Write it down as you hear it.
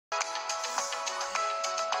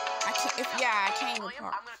I can't. I can't even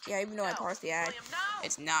parse. Yeah, even though I parse the ad,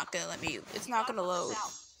 it's not gonna let me. It's not gonna load.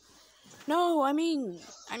 No, I mean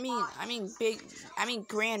big. I mean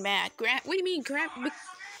Grand Mac. What do you mean Grand?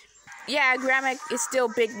 Yeah, Grand Mac is still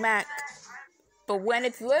Big Mac, but when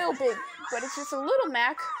it's little big, but it's just a little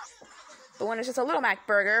Mac. But when it's just a little Mac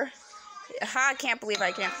burger, I can't believe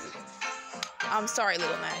I can't. I'm sorry,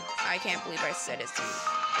 Little Mac. I can't believe I said it to you.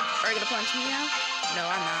 Are you gonna punch me now? No,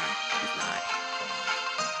 I'm not. He's not.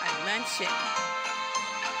 I mentioned.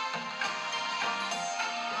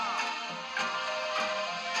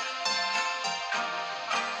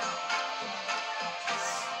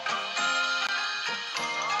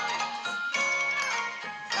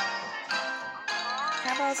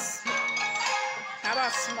 How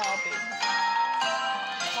about small Big Mac?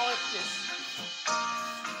 Call it just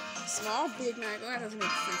small Big Mac. Well, that doesn't make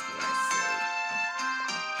sense for what I say.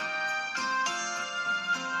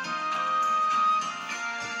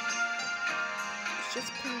 It's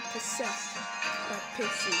just being possessed by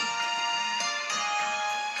Pixie.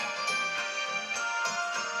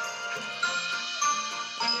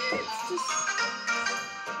 It's just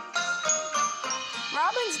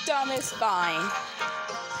Robin's dumb is fine.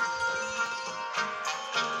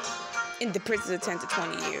 In the prison of 10 to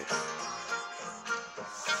 20 years.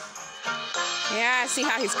 Yeah, I see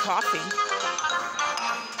how he's coughing.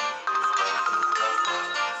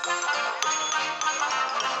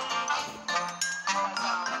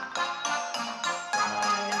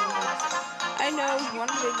 I know one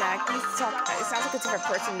of the Big Mac. It sounds like a different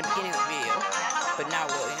person in the beginning of the video, but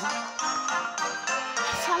not William.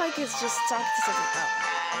 It sounds like it's just talking to something else.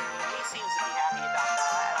 He seems to be happy about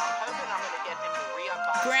that. I'm hoping I'm going to get him to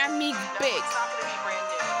re-unbox. Grand Meat Big. It's not going to be brand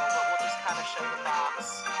new, but we'll just kind of show the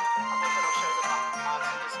box. I'm hoping it'll show the box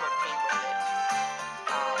and just what came with it.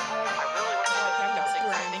 I really wish I could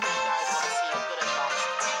because I think you guys want to see a good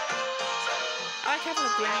unboxing. So, I like having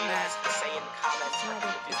a Grand Mac. say in the comments.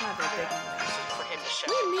 It's not that big. For him to show.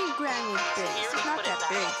 What do you mean Grand Meat Big? It's not that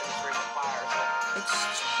big. It's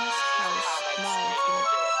just how small it's gonna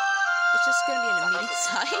be. It's just gonna be in the meat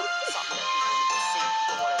side. Something that people need to see.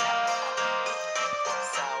 People want to know.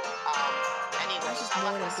 So, anyways, I'm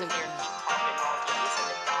not gonna sit here and keep talking while he's in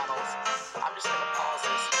McDonald's. I'm just gonna pause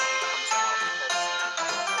this when he comes out because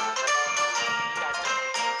you guys don't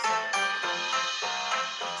need to see it.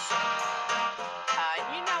 So,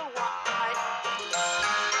 you know what?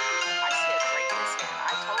 I see a greatness here.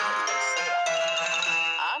 I told him no soda.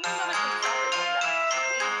 I'm gonna confirm that.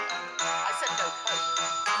 I said no Coke.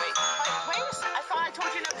 Wait a second. I thought I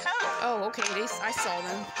told you no Coke. Oh, okay. I saw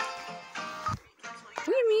them. What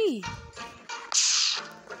do you mean?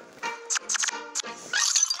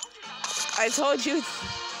 I told you.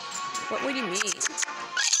 What do you mean?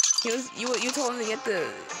 You told him to get the.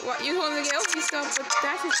 What? You told him to get healthy stuff, but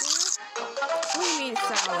that's his dinner? What do you mean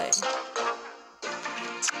salad?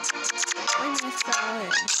 What do you mean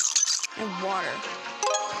salad? And water.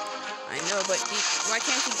 I know, but why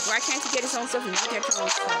can't he get his own stuff and you get your own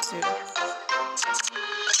stuff too?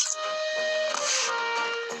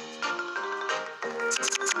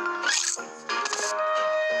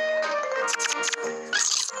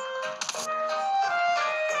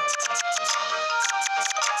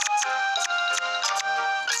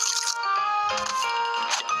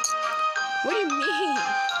 What do you mean?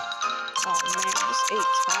 Oh man, I just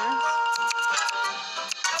ate times.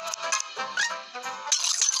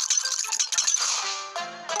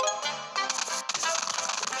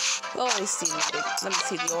 Well, let me see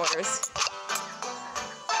the orders.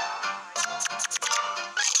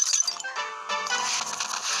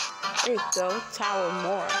 There you go, Tower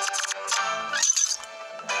more.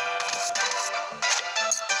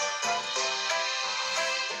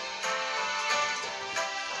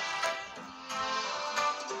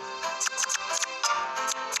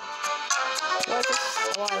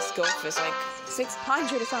 Let's go for like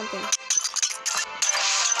 600 or something.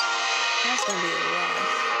 That's gonna be a lot.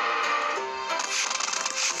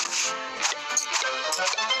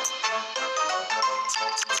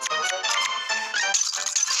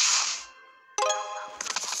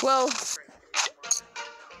 Well,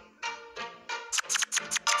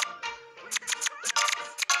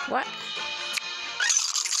 what?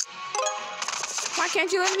 Why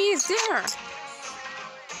can't you let me eat his dinner?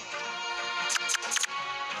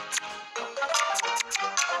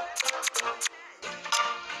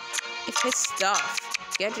 It's his stuff.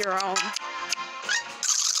 Get your own.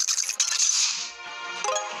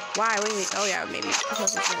 Why? What do you mean? Oh yeah, maybe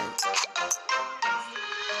because it's in.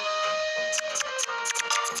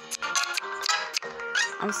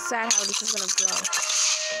 I'm sad how this is gonna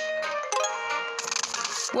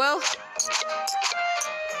go. Well,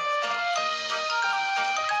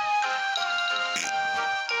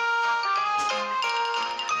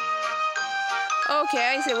 Okay,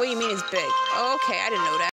 I said, what do you mean it's big? Okay, I didn't know that.